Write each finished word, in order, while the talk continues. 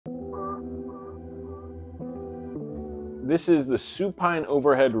This is the supine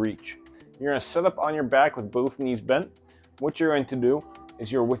overhead reach. You're going to set up on your back with both knees bent. What you're going to do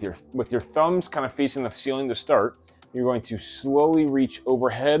is you're with your thumbs kind of facing the ceiling to start. You're going to slowly reach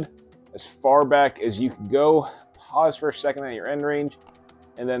overhead as far back as you can go. Pause for a second at your end range,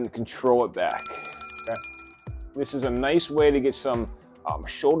 and then control it back. Okay? This is a nice way to get some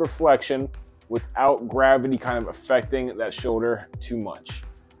shoulder flexion without gravity kind of affecting that shoulder too much.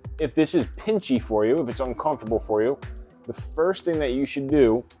 If this is pinchy for you, if it's uncomfortable for you, the first thing that you should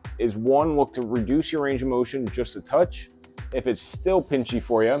do is one, look to reduce your range of motion just a touch. If it's still pinchy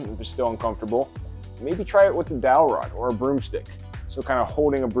for you, if it's still uncomfortable, maybe try it with a dowel rod or a broomstick. So kind of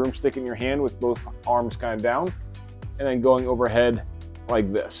holding a broomstick in your hand with both arms kind of down, and then going overhead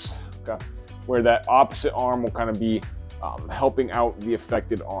like this, okay? Where that opposite arm will kind of be helping out the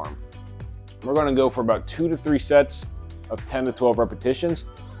affected arm. We're gonna go for about 2 to 3 sets of 10 to 12 repetitions.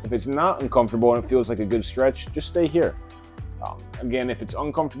 If it's not uncomfortable and it feels like a good stretch, just stay here. Again, if it's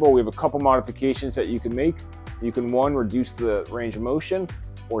uncomfortable, we have a couple modifications that you can make. You can, one, reduce the range of motion,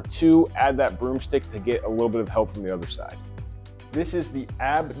 or two, add that broomstick to get a little bit of help from the other side. This is the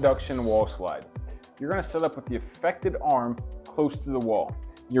abduction wall slide. You're gonna set up with the affected arm close to the wall.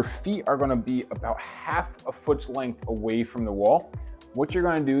 Your feet are gonna be about half a foot's length away from the wall. What you're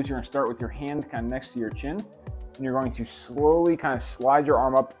gonna do is you're gonna start with your hand kind of next to your chin, and you're going to slowly kind of slide your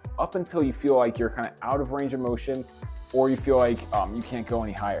arm up until you feel like you're kind of out of range of motion, or you feel like you can't go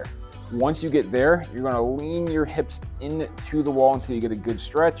any higher. Once you get there, you're gonna lean your hips into the wall until you get a good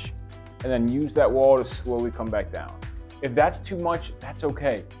stretch, and then use that wall to slowly come back down. If that's too much, that's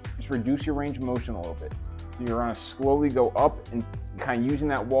okay. Just reduce your range of motion a little bit. So you're gonna slowly go up and kind of using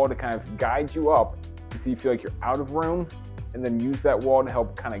that wall to kind of guide you up until you feel like you're out of room, and then use that wall to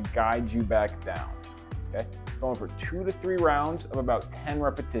help kind of guide you back down, okay? Going for 2 to 3 rounds of about 10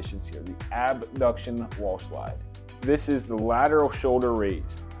 repetitions here, the abduction wall slide. This is the lateral shoulder raise.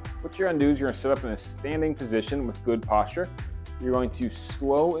 What you're gonna do is you're gonna set up in a standing position with good posture. You're going to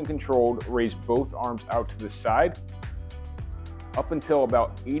slow and controlled raise both arms out to the side up until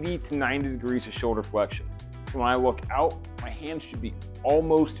about 80 to 90 degrees of shoulder flexion. So when I look out, my hands should be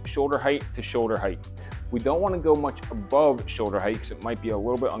almost shoulder height to shoulder height. We don't want to go much above shoulder height because it might be a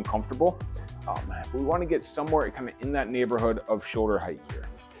little bit uncomfortable. But we want to get somewhere kind of in that neighborhood of shoulder height here.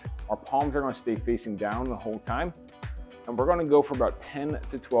 Our palms are going to stay facing down the whole time, and we're going to go for about 10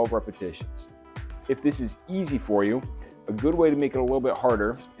 to 12 repetitions. If this is easy for you, a good way to make it a little bit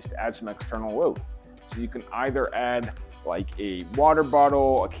harder is to add some external load. So you can either add like a water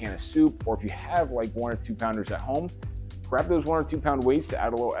bottle, a can of soup, or if you have like 1 or 2 pounders at home, grab those 1 or 2 pound weights to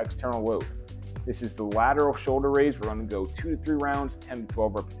add a little external load. This is the lateral shoulder raise. We're going to go 2 to 3 rounds, 10 to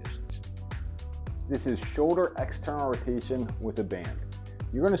 12 repetitions. This is shoulder external rotation with a band.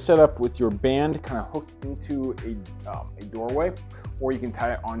 You're going to set up with your band kind of hooked into a doorway, or you can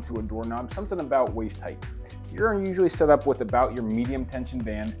tie it onto a doorknob, something about waist height. You're going to usually set up with about your medium tension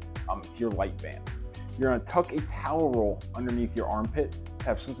band to your light band. You're going to tuck a towel roll underneath your armpit to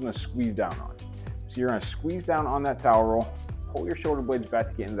have something to squeeze down on. So you're going to squeeze down on that towel roll, pull your shoulder blades back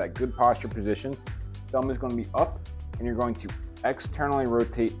to get into that good posture position. Thumb is going to be up, and you're going to externally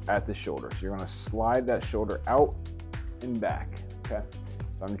rotate at the shoulder. So you're going to slide that shoulder out and back, okay?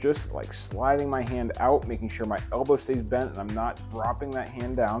 So I'm just like sliding my hand out, making sure my elbow stays bent and I'm not dropping that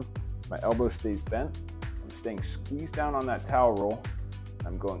hand down. My elbow stays bent. I'm staying squeezed down on that towel roll.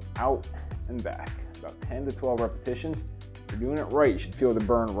 I'm going out and back. About 10 to 12 repetitions. If you're doing it right, you should feel the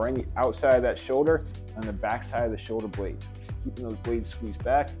burn right on the outside of that shoulder and the back side of the shoulder blades. Just keeping those blades squeezed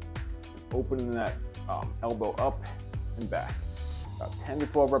back, and opening that elbow up and back. About 10 to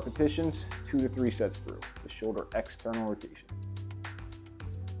 12 repetitions, 2 to 3 sets through. The shoulder external rotation.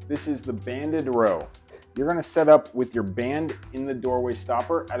 This is the banded row. You're gonna set up with your band in the doorway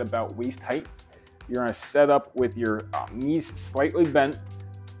stopper at about waist height. You're gonna set up with your knees slightly bent,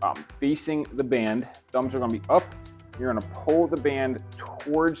 facing the band. Thumbs are gonna be up. You're gonna pull the band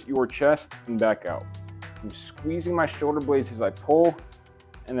towards your chest and back out. I'm squeezing my shoulder blades as I pull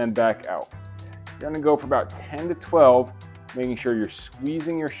and then back out. You're gonna go for about 10 to 12, making sure you're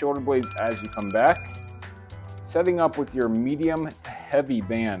squeezing your shoulder blades as you come back. Setting up with your medium to heavy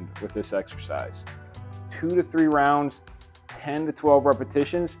band with this exercise. 2 to 3 rounds, 10 to 12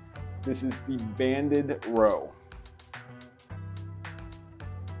 repetitions. This is the banded row.